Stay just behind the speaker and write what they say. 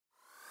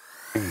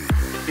We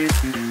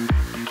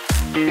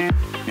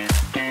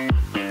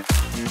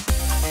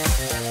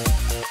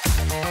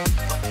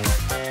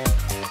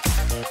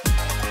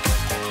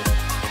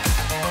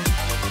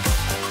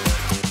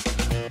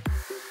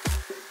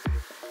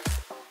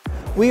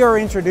are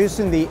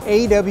introducing the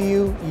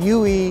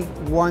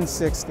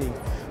AW-UE160.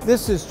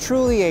 This is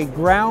truly a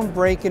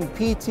groundbreaking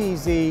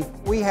PTZ.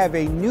 We have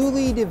a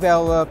newly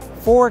developed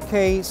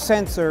 4K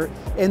sensor,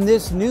 and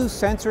this new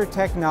sensor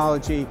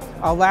technology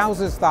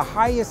allows us the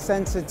highest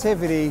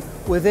sensitivity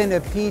within a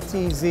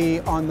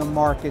PTZ on the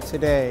market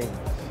today.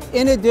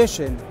 In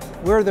addition,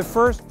 we're the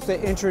first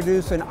to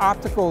introduce an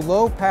optical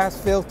low-pass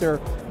filter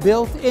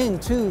built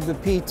into the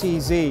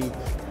PTZ.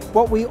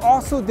 What we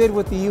also did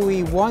with the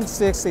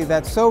UE160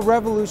 that's so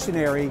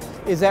revolutionary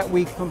is that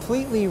we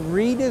completely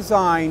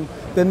redesigned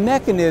the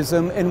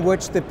mechanism in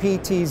which the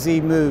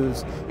PTZ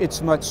moves.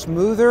 It's much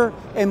smoother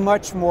and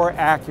much more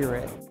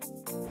accurate.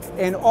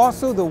 And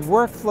also the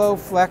workflow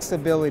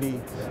flexibility,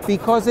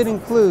 because it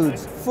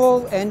includes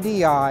full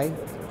NDI,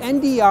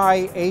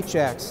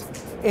 NDI-HX,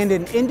 and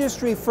an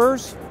industry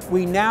first,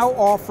 we now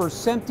offer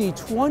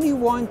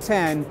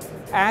SMPTE-ST2110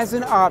 as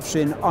an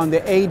option on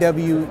the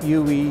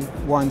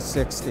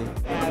AW-UE160.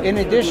 In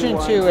addition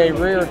to a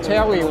rear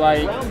tailgate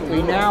light,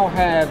 we now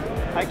have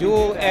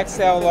dual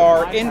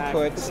XLR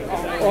inputs.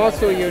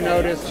 Also, you'll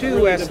notice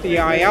two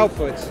SDI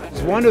outputs.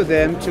 One of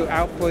them to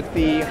output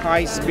the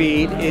high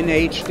speed in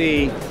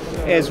HD,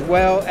 as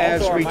well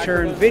as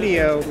return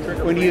video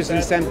when using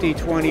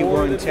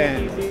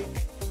SMPTE-ST2110.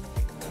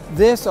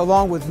 This,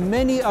 along with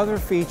many other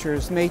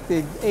features, make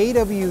the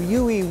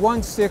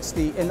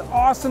AW-UE160 an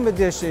awesome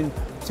addition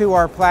to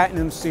our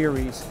Platinum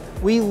series.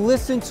 We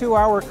listened to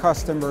our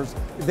customers.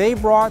 They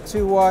brought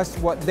to us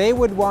what they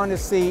would want to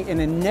see in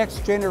a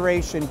next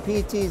generation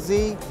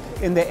PTZ,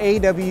 in the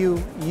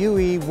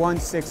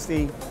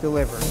AW-UE160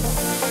 delivered.